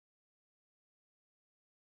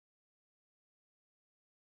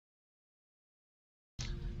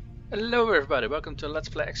Hello everybody, welcome to Let's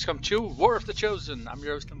Play XCOM 2 War of the Chosen. I'm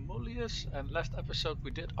your host Amulius, and last episode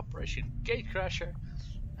we did Operation Gatecrasher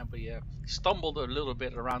and we stumbled a little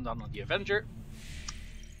bit around on the Avenger.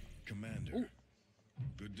 Commander, Ooh.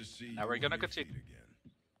 good to see Now you we're gonna on your continue. feet again.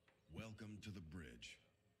 Welcome to the bridge,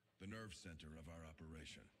 the nerve center of our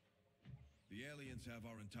operation. The aliens have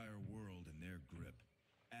our entire world in their grip.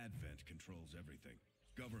 Advent controls everything.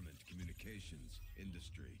 Government, communications,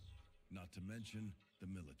 industry, not to mention the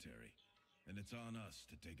military. And it's on us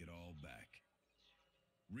to take it all back.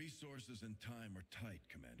 Resources and time are tight,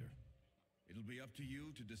 Commander. It'll be up to you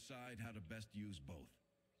to decide how to best use both.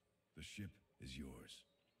 The ship is yours.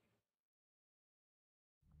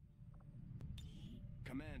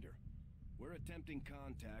 Commander, we're attempting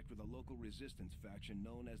contact with a local resistance faction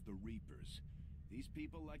known as the Reapers. These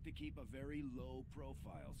people like to keep a very low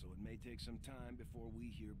profile, so it may take some time before we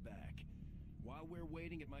hear back. While we're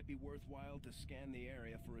waiting, it might be worthwhile to scan the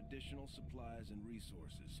area for additional supplies and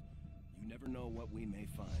resources. You never know what we may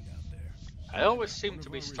find out there. I always seem One to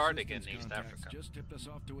of be our starting in resistance East contacts Africa. just tipped us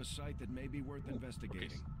off to a site that may be worth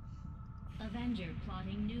investigating. Avenger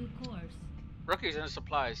plotting new course. Rookies and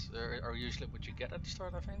supplies are usually what you get at the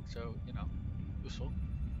start, I think, so, you know, useful.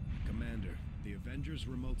 Commander, the Avengers'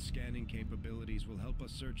 remote scanning capabilities will help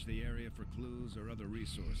us search the area for clues or other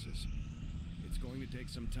resources. It's going to take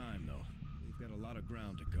some time, though. We've got a lot of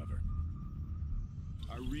ground to cover.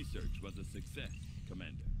 Our research was a success,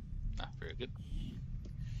 Commander. Ah, very good.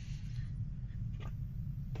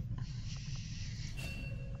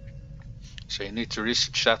 So you need to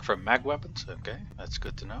research that for mag weapons. Okay, that's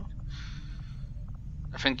good to know.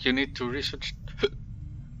 I think you need to research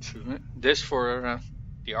this for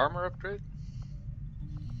the armor upgrade.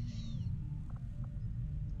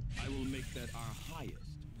 I will make that our highest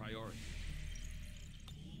priority.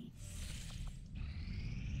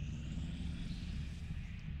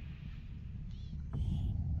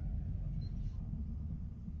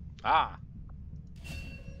 Ah.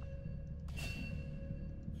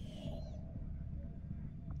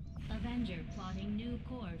 Avenger plotting new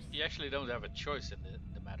course. You actually don't have a choice in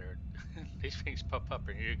the matter. These things pop up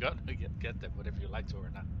and you're gonna get them whether you like to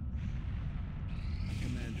or not.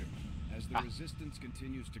 Commander, as the resistance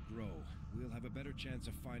continues to grow, we'll have a better chance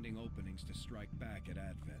of finding openings to strike back at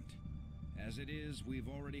Advent. As it is, we've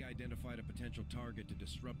already identified a potential target to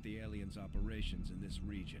disrupt the aliens' operations in this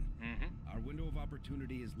region. Our window of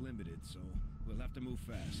opportunity is limited, so we'll have to move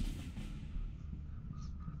fast.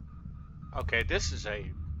 Okay, this is a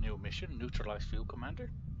new mission, neutralize field commander.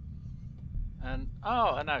 And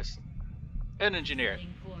oh, a nice, an engineer.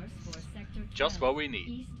 Setting course for sector Just 12, what we need.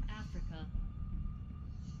 East Africa.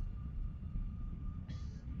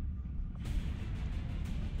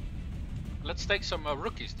 Let's take some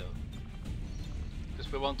rookies though,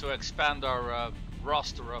 because we want to expand our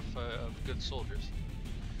roster of good soldiers.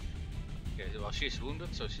 Okay, well she's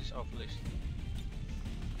wounded, so she's off list.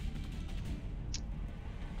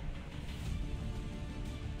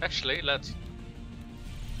 Actually, let's.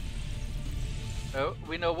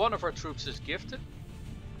 We know one of our troops is gifted,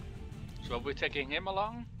 so we'll be taking him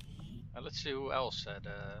along. Let's see who else had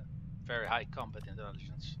very high combat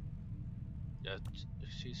intelligence. Yeah,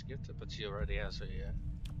 she's gifted, but she already has a.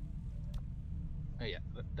 Oh yeah,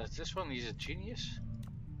 that's this one. He's a genius.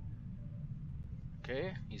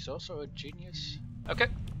 Okay, he's also a genius. Okay.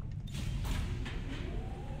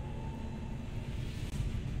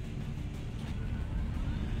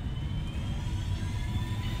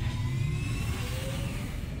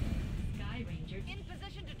 Sky Ranger In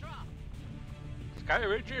position to drop. Sky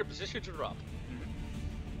Ranger, position to drop.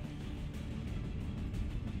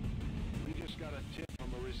 We just got a tip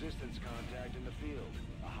from a resistance contact in the field.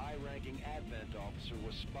 A high-ranking Advent officer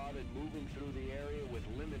was spotted moving through the area with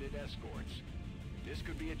limited escorts. This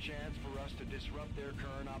could be a chance for us to disrupt their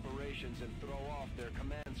current operations and throw off their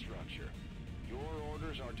command structure. Your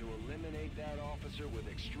orders are to eliminate that officer with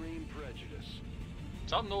extreme prejudice.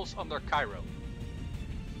 Tunnels under Cairo.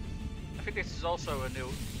 I think this is also a new.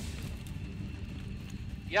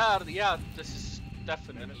 Yeah, this is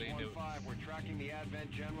definitely new. MS-15, we're tracking the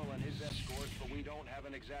Advent General and his escorts, but we don't have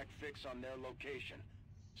an exact fix on their location.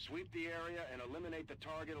 Sweep the area and eliminate the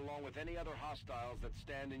target along with any other hostiles that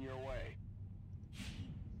stand in your way.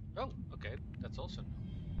 Oh, okay, that's also new.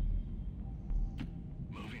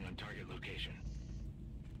 Moving on target location.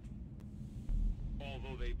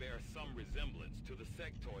 Although they bear some resemblance to the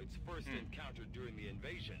sectoids first encountered during the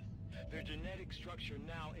invasion, their genetic structure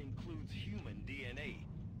now includes human DNA.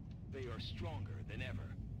 They are stronger than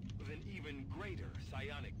ever, with an even greater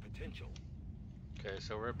psionic potential. Okay,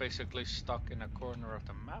 so we're basically stuck in a corner of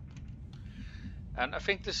the map. And I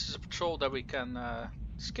think this is a patrol that we can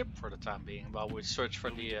skip for the time being while we search for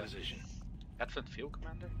Moving the to position. Advent Field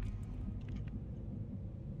Commander.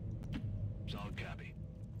 Solid copy.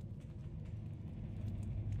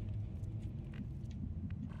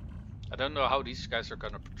 I don't know how these guys are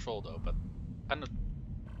gonna patrol though, but I'm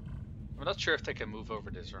not sure if they can move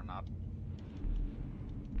over this or not.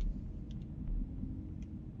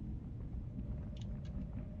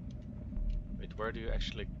 Wait, where do you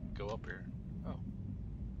actually go up here? Oh.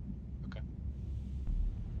 Okay.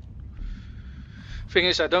 Thing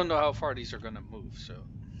is, I don't know how far these are gonna move, so.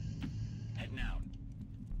 Heading out.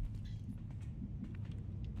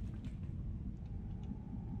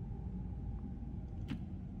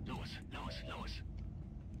 Lewis.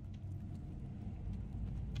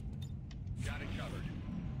 Got it covered.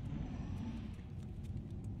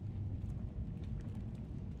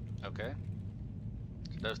 Okay.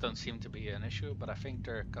 So those don't seem to be an issue, but I think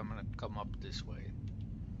they're gonna come up this way.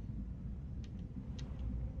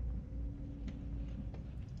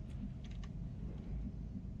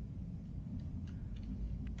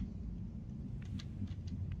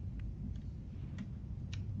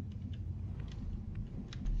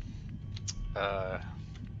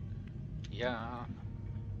 Yeah.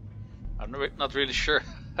 I'm not really sure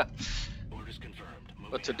Orders confirmed.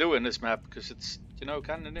 Moving what to out. do in this map because it's, you know,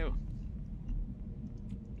 kind of new.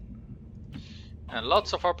 And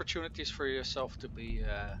lots of opportunities for yourself to be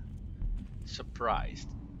surprised,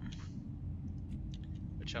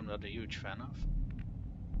 which I'm not a huge fan of.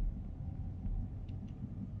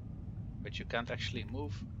 But you can't actually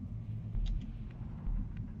move.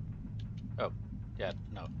 Oh, yeah,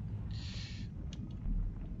 no.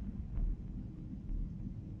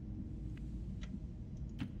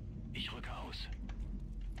 Ich rücke aus.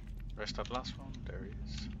 Where's that last one? There he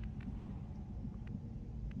is.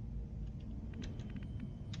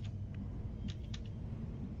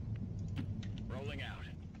 Rolling out.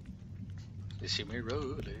 They see me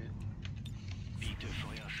rolling. Bitte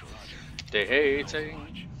Feuerschlag. They hating.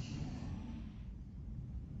 Watch.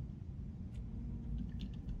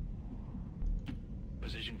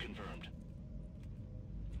 Position confirmed.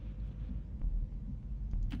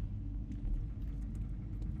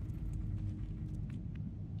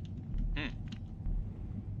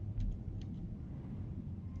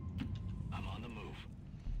 I'm on the move.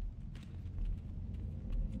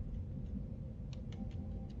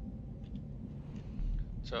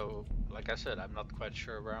 So, like I said, I'm not quite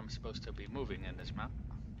sure where I'm supposed to be moving in this map.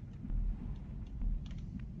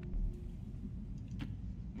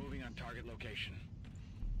 Moving on target location.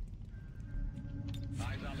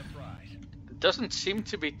 Eyes on the prize. It doesn't seem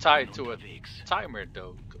to be tied to a Unterwegs. timer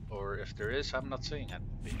though, or if there is, I'm not seeing it.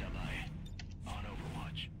 Bin dabei. On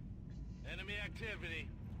Overwatch. Enemy activity.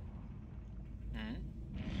 Hmm?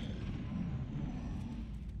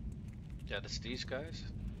 Yeah, that's these guys.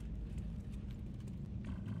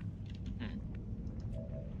 Hmm.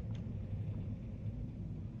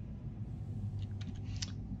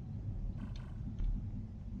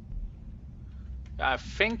 I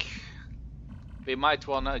think we might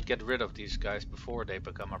want to get rid of these guys before they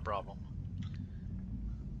become a problem.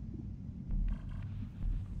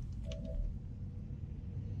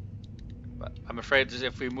 But I'm afraid that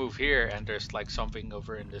if we move here and there's like something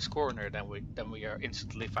over in this corner, then we are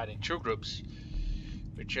instantly fighting two groups,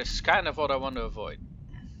 which is kind of what I want to avoid.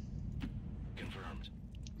 Confirmed.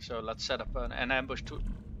 So let's set up an ambush to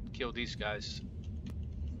kill these guys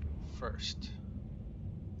first.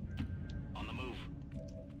 On the move.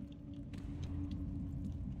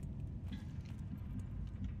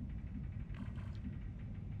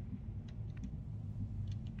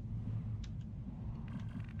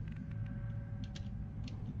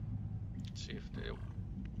 See if they.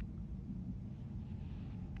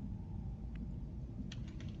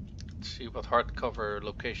 Let's see what hardcover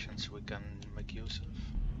locations we can make use of.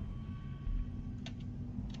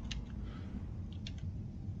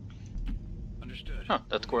 Understood. Huh,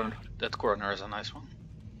 that corner is a nice one.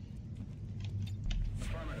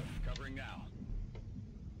 Affirmative. Covering now.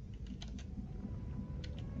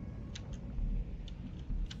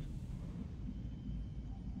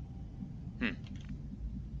 Hmm.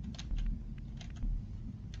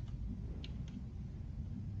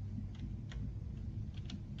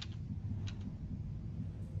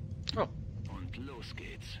 Oh, Und los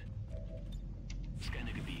geht's.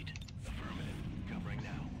 Scanne Gebiet. Affirmative. Covering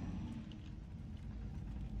now.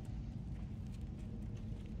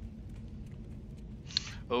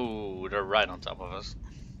 oh, they're right on top of us.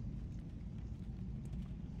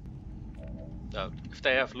 Oh, if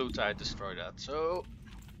they have loot, I destroy that. So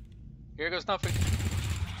here goes nothing.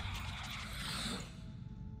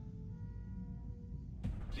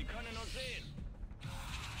 Sie können uns sehen.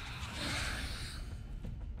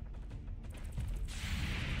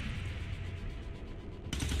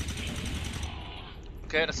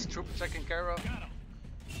 Okay, that's the trooper taken care of. Got him.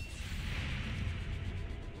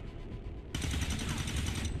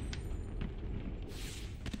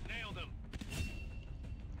 Nailed him.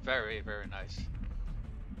 Very, very nice.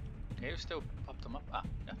 Can you still pop them up? Ah,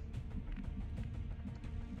 yeah.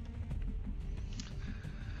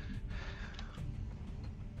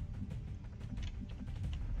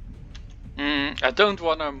 I don't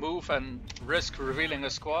want to move and risk revealing a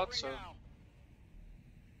squad, so...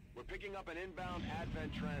 We're picking up an inbound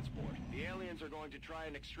Advent transport. The aliens are going to try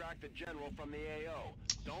and extract the general from the AO.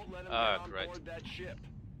 Don't let them get on great. board that ship.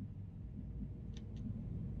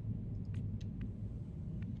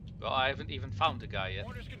 Well, I haven't even found the guy yet.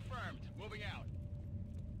 Orders confirmed. Moving out.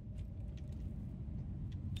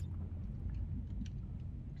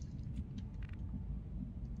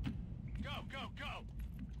 Go, go, go!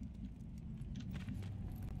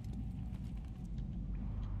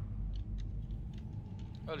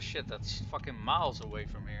 Holy shit, that's fucking miles away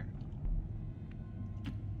from here.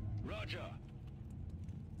 Roger.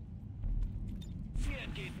 Hier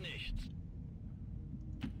geht nichts.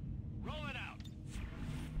 Roll it out.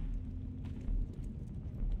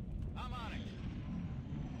 I'm on it.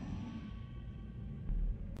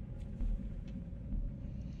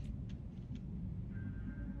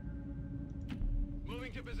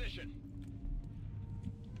 Moving to position.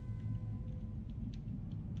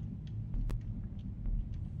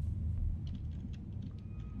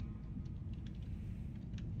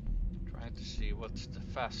 Trying to see what's the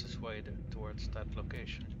fastest way towards that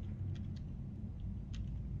location.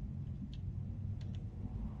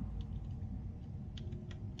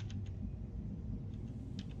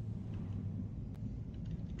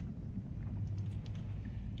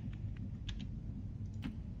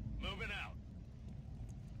 Moving out.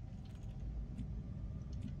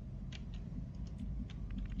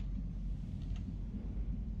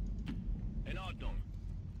 In Ordnung.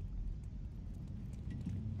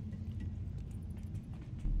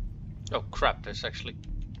 Oh crap, there's actually...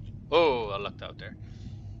 Oh, I lucked out there.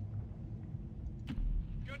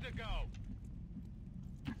 Good to go.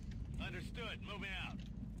 Understood. Moving out.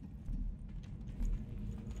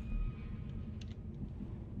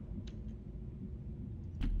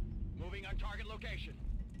 Moving on target location.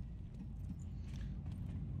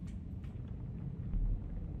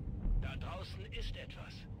 Da draußen ist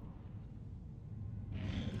etwas.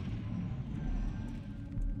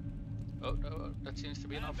 Oh, no, that seems to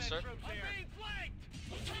be an officer. I'm being flanked!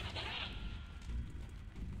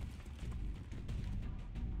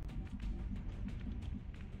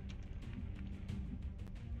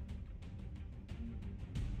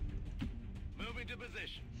 Moving to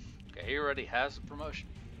position. Okay, he already has a promotion.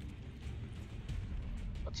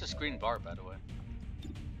 What's this green bar, by the way?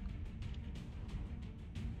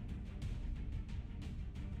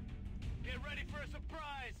 Get ready for a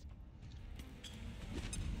surprise!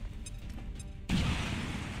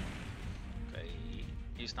 Okay,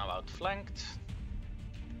 he's now outflanked.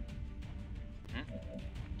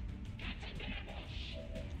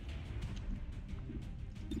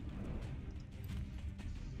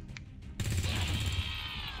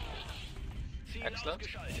 Ziel Excellent.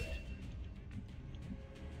 ausgeschaltet.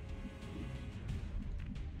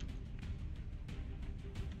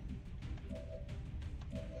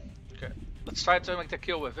 Okay, let's try to make the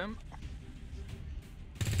kill with him.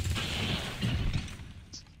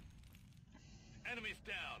 Enemies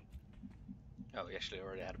down. Oh, he actually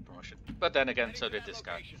already had a promotion. But then again, so did this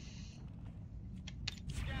guy.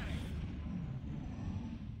 Scanning.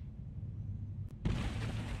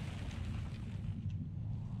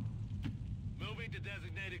 Moving to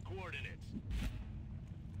designated coordinates.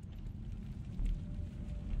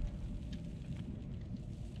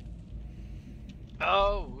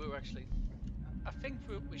 Oh, we were actually... I think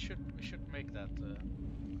we should make that...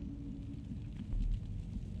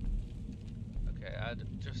 Okay, I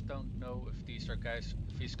just don't know if these are guys...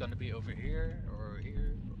 If he's gonna be over here, or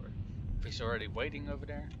if he's already waiting over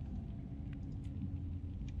there.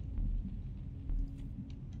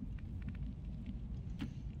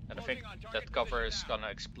 And I think that cover is gonna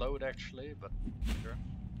explode actually, but sure.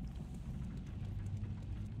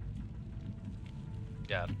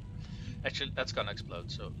 Yeah, actually that's gonna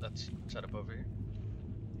explode, so let's set up over here.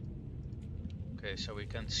 Okay, so we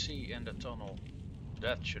can see in the tunnel.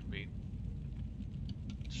 That should be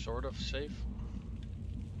sort of safe.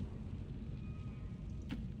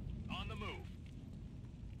 On the move.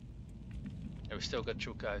 And we still got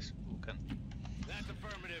two guys who can That's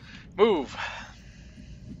affirmative. move.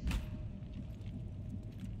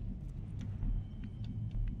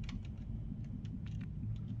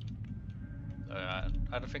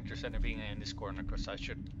 I don't think there's anything in this corner because I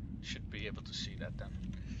should Should be able to see that then.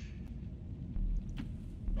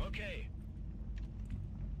 Okay.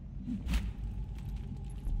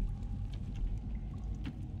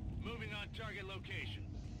 Moving on target location.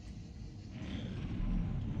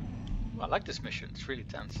 Well, I like this mission. It's really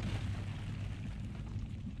tense.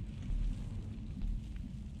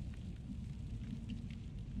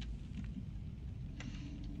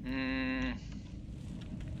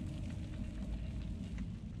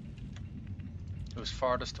 Who's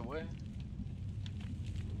farthest away?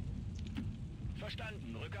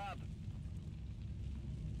 Verstanden. Rück ab.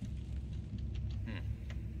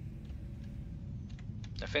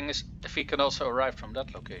 The thing is, if he can also arrive from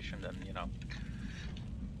that location, then you know.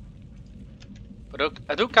 But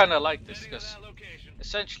I do kind of like this because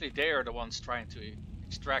essentially they are the ones trying to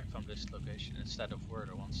extract from this location instead of we're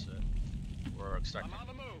the ones who are extracting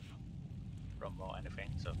from or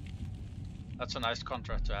anything. So that's a nice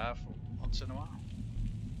contrast to have once in a while.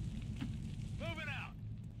 Moving out.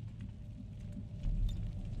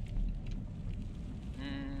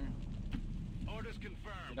 Orders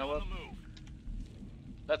confirmed. You know what? On the move.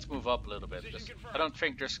 Let's move up a little bit because I don't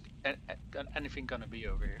think there's anything gonna be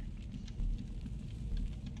over here.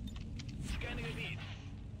 Scanning a lead.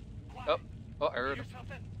 Oh, I heard him.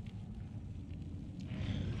 Something?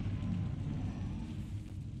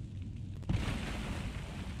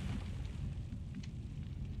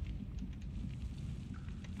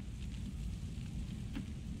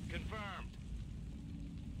 Confirmed.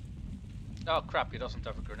 Oh crap, he doesn't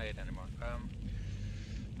have a grenade anymore.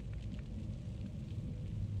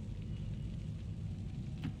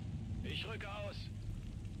 Ich rücke aus.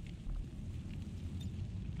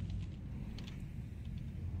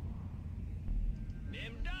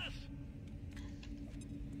 Nimm das.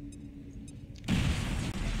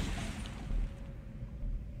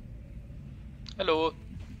 Hello.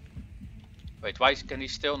 Wait, why can he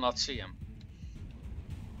still not see him?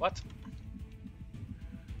 What?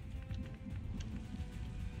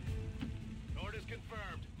 Orders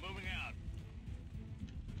confirmed. Moving out.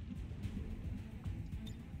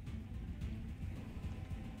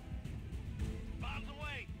 Bombs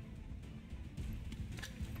away.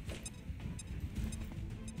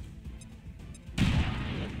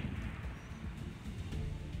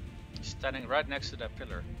 Standing right next to that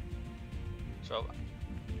pillar. So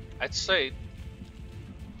I'd say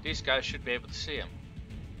these guys should be able to see him.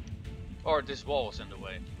 Or this wall is in the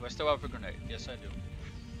way. Do I still have a grenade? Yes, I do.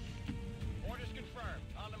 Orders confirmed.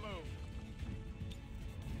 On the move.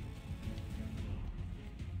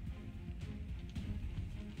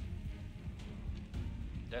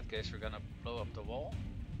 In that case, we're gonna blow up the wall.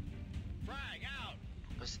 Frag out.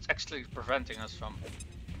 Because it's actually preventing us from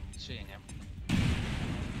seeing him.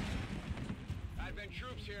 Advent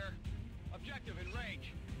troops here. Objective in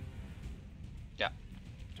range. Yeah.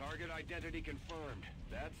 Target identity confirmed.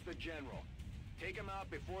 That's the general. Take him out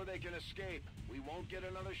before they can escape. We won't get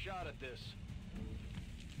another shot at this.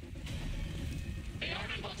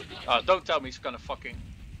 Oh, don't tell me he's gonna fucking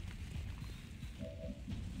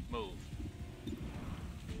move.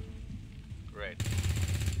 Great.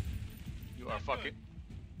 You are fucking...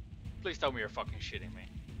 Please tell me you're fucking shitting me.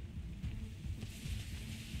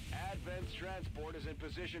 Advent's transport is in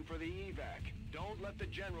position for the evac. Don't let the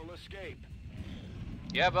general escape.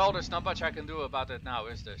 Yeah, well, there's not much I can do about it now,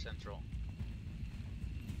 is there, Central?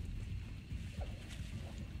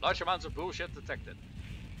 Large amounts of bullshit detected.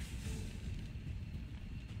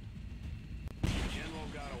 General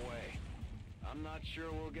got away. I'm not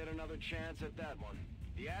sure we'll get another chance at that one.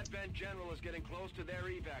 The Advent general is getting close to their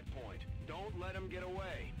evac point. Don't let him get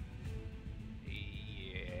away.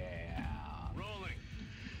 Yeah. Rolling.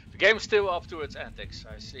 The game's still up to its antics,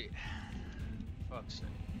 I see. Fuck's sake.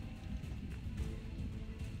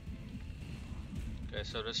 Okay,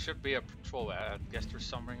 so there should be a patrol. I guess there's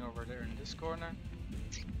something over there in this corner.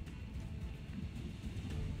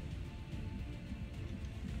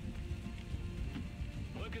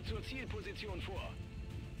 Rücke zur Zielposition vor.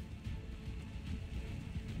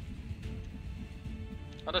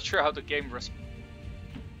 I'm not sure how the game Position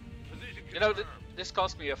You know, confirmed. this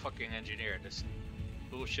cost me a fucking engineer, this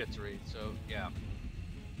bullshittery, so yeah.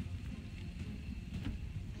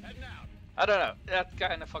 Heading out. I don't know, that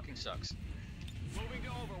kinda fucking sucks. Moving to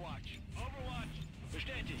Overwatch. Overwatch.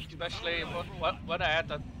 Bestätigt. Especially Overwatch. when I had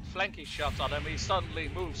that flanking shot on him, he suddenly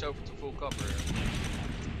moves over to full cover.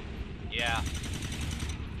 Yeah.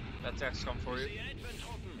 That's XCOM for you. The Advent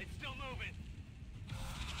Truppen. It's still moving.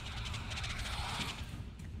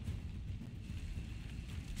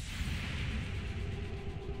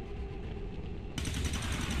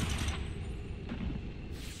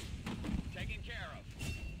 Taken care of.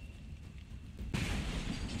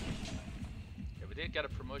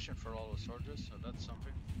 promotion for all the soldiers, so that's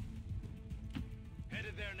something.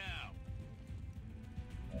 Headed there now.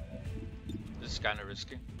 This is kind of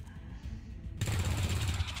risky.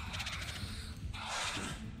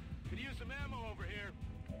 Could use some ammo over here.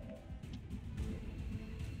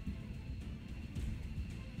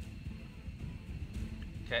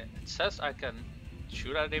 Okay, it says I can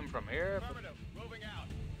shoot at him from here. But Affirmative. Moving out.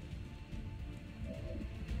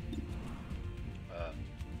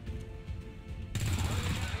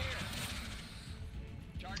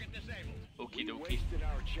 Target disabled. Okie We dokie. wasted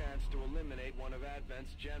our chance to eliminate one of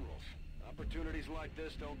Advent's generals. Opportunities like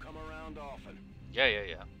this don't come around often. Yeah, yeah,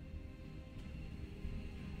 yeah.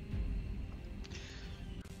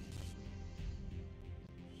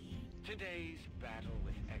 Today's battle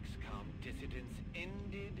with XCOM dissidents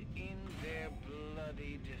ended in their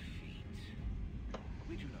bloody defeat.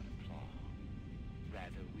 We do not applaud.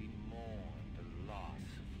 Rather, we mourn the loss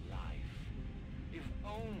of life. If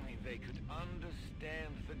only they could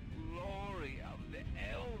understand the glory of the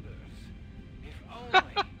Elders. If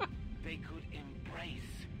only they could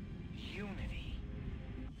embrace unity.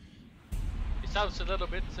 He sounds a little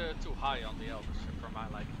bit too high on the elders for my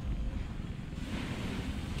liking.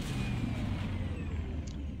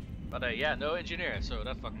 But yeah, no engineer, so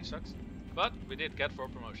that fucking sucks. But we did get 4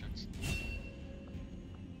 promotions.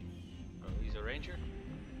 Oh, he's a ranger.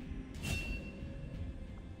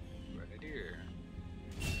 Grenadier.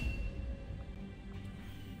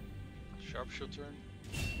 Sharpshooter.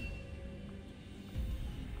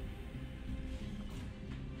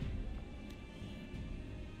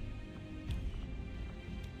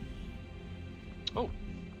 Oh,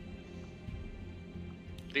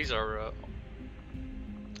 these are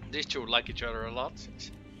these two like each other a lot.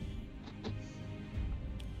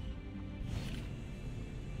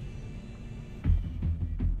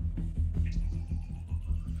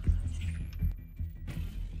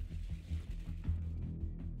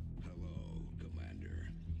 Hello,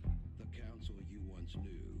 Commander. The council you once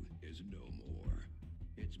knew is no more.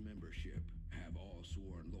 Its membership have all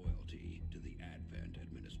sworn loyalty to the Advent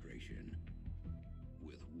administration.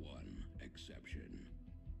 With one exception.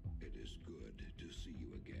 It is good to see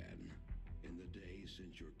you again. In the days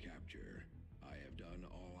since your capture, I have done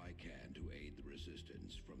all I can to aid the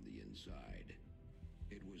resistance from the inside.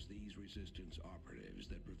 It was these resistance operatives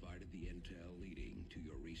that provided the intel leading to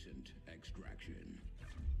your recent extraction.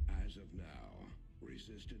 As of now,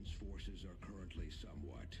 resistance forces are currently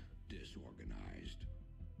somewhat disorganized.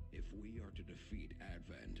 If we are to defeat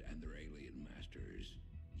Advent and their alien masters,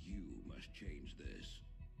 you must change this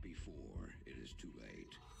before it is too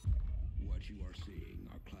late. What you are seeing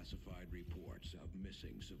are classified reports of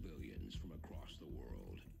missing civilians from across the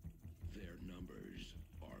world. Their numbers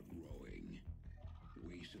are growing.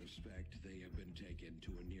 We suspect they have been taken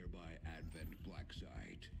to a nearby Advent black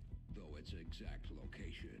site, though its exact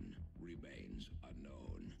location remains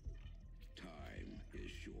unknown. Time is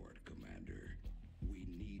short, Commander. We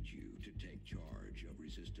need you to take charge of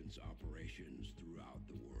resistance operations throughout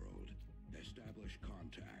the world. Establish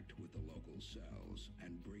contact with the local cells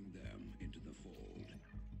and bring them into the fold.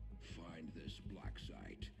 Find this black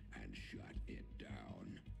site and shut it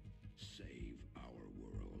down. Save our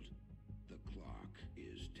world. The clock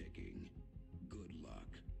is ticking. Good luck,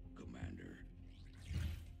 Commander.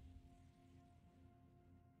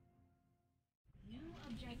 New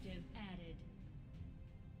objective added.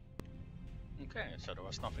 Okay, so there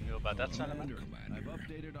was nothing new about that sentiment. Commander. I've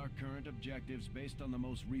updated our current objectives based on the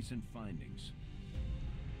most recent findings.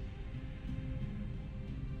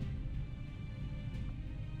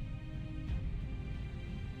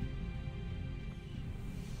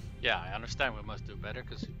 Yeah, I understand we must do better,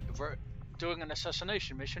 because if we're doing an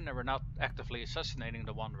assassination mission and we're not actively assassinating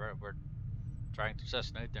the one we're trying to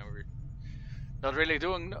assassinate, then we're not really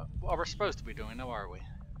doing what we're supposed to be doing, now are we?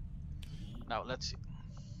 Now, let's see.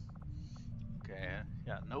 Okay,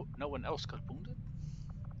 yeah, no one else got wounded.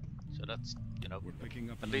 So that's, you know, We're picking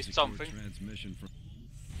up at an least unsecure something. transmission from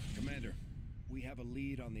Commander. We have a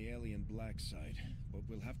lead on the alien black site, but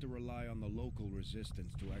we'll have to rely on the local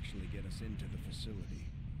resistance to actually get us into the facility.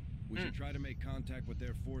 We should try to make contact with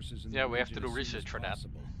their forces in the Yeah, we have to region do as soon research as for that.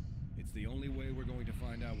 possible. It's the only way we're going to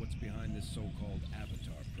find out what's behind this so-called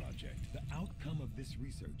Avatar project. The outcome of this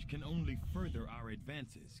research can only further our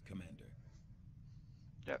advances, Commander.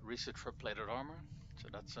 Yeah, research for plated armor. So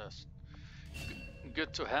that's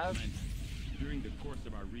good to have. Commander, during the course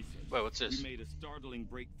of our research, Wait, what's this? we made a startling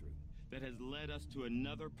breakthrough that has led us to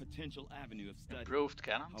another potential avenue of study. Improved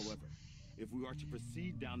cannons. However, if we are to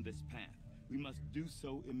proceed down this path, we must do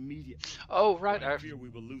so immediately. Oh right, I fear we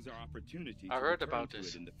will lose our opportunity I to heard return about to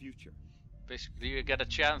this. it in the future. Basically, you get a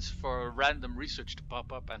chance for random research to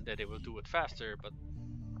pop up, and then they will do it faster. But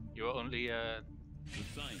you only The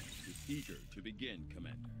science is eager to begin,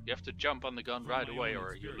 Commander. you have to jump on the gun From right my away, own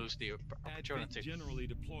or you lose the Advent opportunity. generally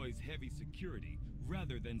deploys heavy security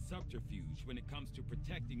rather than subterfuge when it comes to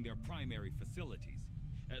protecting their primary facilities,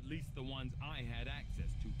 at least the ones I had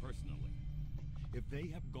access to personally. If they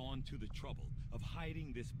have gone to the trouble of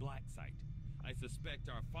hiding this black site, I suspect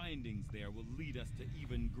our findings there will lead us to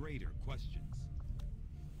even greater questions.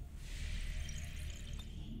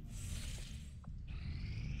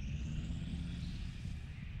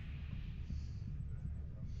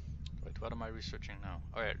 Wait, what am I researching now?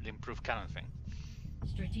 Oh yeah, the improved cannon thing.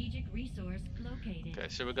 Strategic resource located. Okay,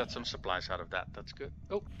 so we got some supplies out of that. That's good.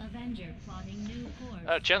 Oh, Avenger plotting new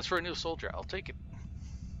course. chance for a new soldier. I'll take it.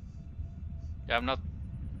 Yeah,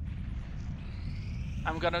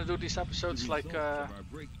 I'm gonna do these episodes The like results of our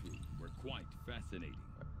breakthrough were quite fascinating.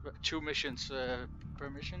 2 missions per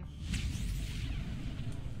mission.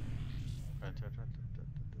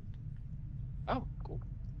 Oh, cool.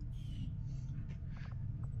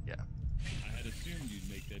 Yeah. I had assumed you'd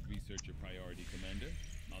make that research a priority, Commander.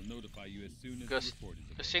 I'll notify you as soon as the Because report is a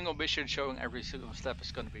available. single mission showing every single step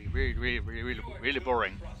is gonna be really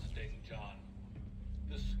boring. Trusting, John.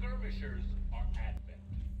 The skirmishers are Advent.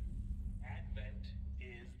 Advent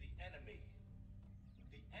is the enemy.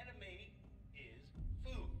 The enemy is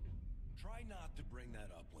food. Try not to bring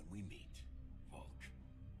that up when we meet, Volk.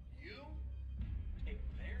 You take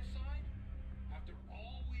their side after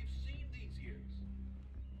all we've seen these years.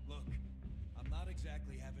 Look, I'm not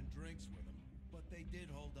exactly having drinks with them, but they did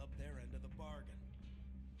hold up their end of the bargain.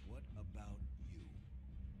 What about you?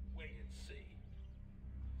 Wait and see.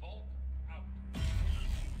 Volk out.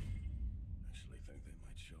 Actually think they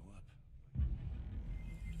might show up.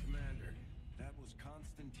 Commander, that was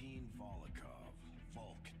Konstantin Volokov,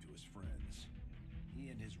 Volk to his friends. He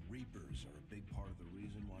and his Reapers are a big part of the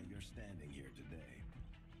reason why you're standing here today.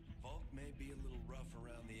 Volk may be a little rough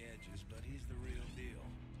around the edges, but he's the real deal.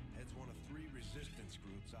 Heads one of 3 resistance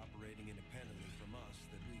groups operating independently from us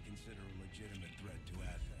that we consider a legitimate threat to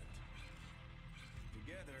Advent.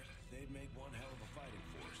 Together, they'd make one hell of a fighting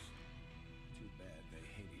force. Too bad they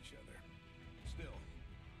hate each other. Still,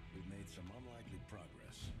 we've made some unlikely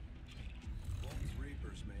progress. Volk's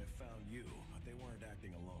Reapers may have found you, but they weren't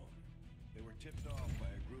acting alone. They were tipped off by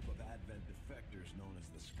a group of Advent defectors known as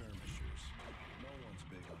the Skirmishers. No one's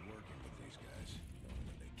big on working with these guys, knowing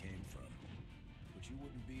where they came from. But you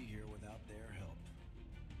wouldn't be here without their help.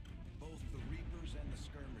 Both the Reapers and the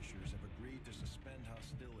Skirmishers have agreed to suspend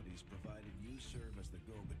hostilities provided you serve as the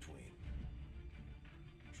go-between.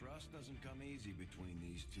 Trust doesn't come easy between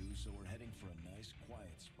these two, so we're heading for a nice,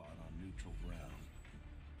 quiet spot on neutral ground.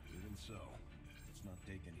 Even so, let's not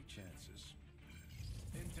take any chances.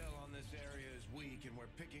 Intel on this area is weak, and we're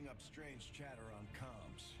picking up strange chatter on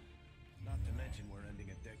comms. Not to mention we're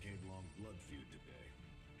ending a decade-long blood feud today.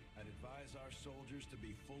 I'd advise our soldiers to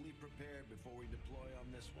be fully prepared before we deploy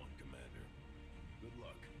on this one, Commander. Good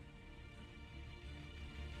luck.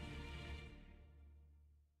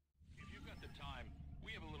 If you've got the time,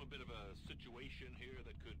 we have a little bit of a situation here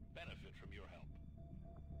that could benefit from your help.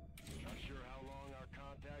 Not sure how long our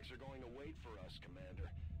contacts are going to wait for us,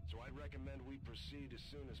 Commander. So I'd recommend we proceed as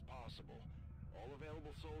soon as possible. All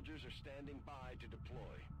available soldiers are standing by to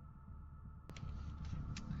deploy.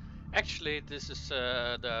 Actually, this is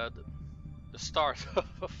the start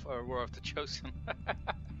of War of the Chosen.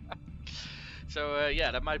 So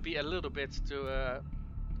yeah, that might be a little bit to.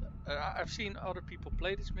 I've seen other people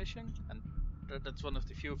play this mission, and that's one of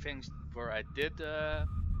the few things where I did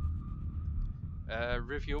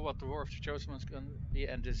review what the War of the Chosen was going to be,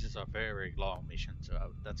 and this is a very long mission,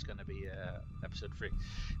 so that's going to be episode 3.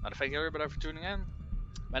 I want to thank everybody for tuning in.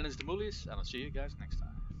 My name is the Moolies, and I'll see you guys next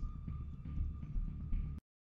time.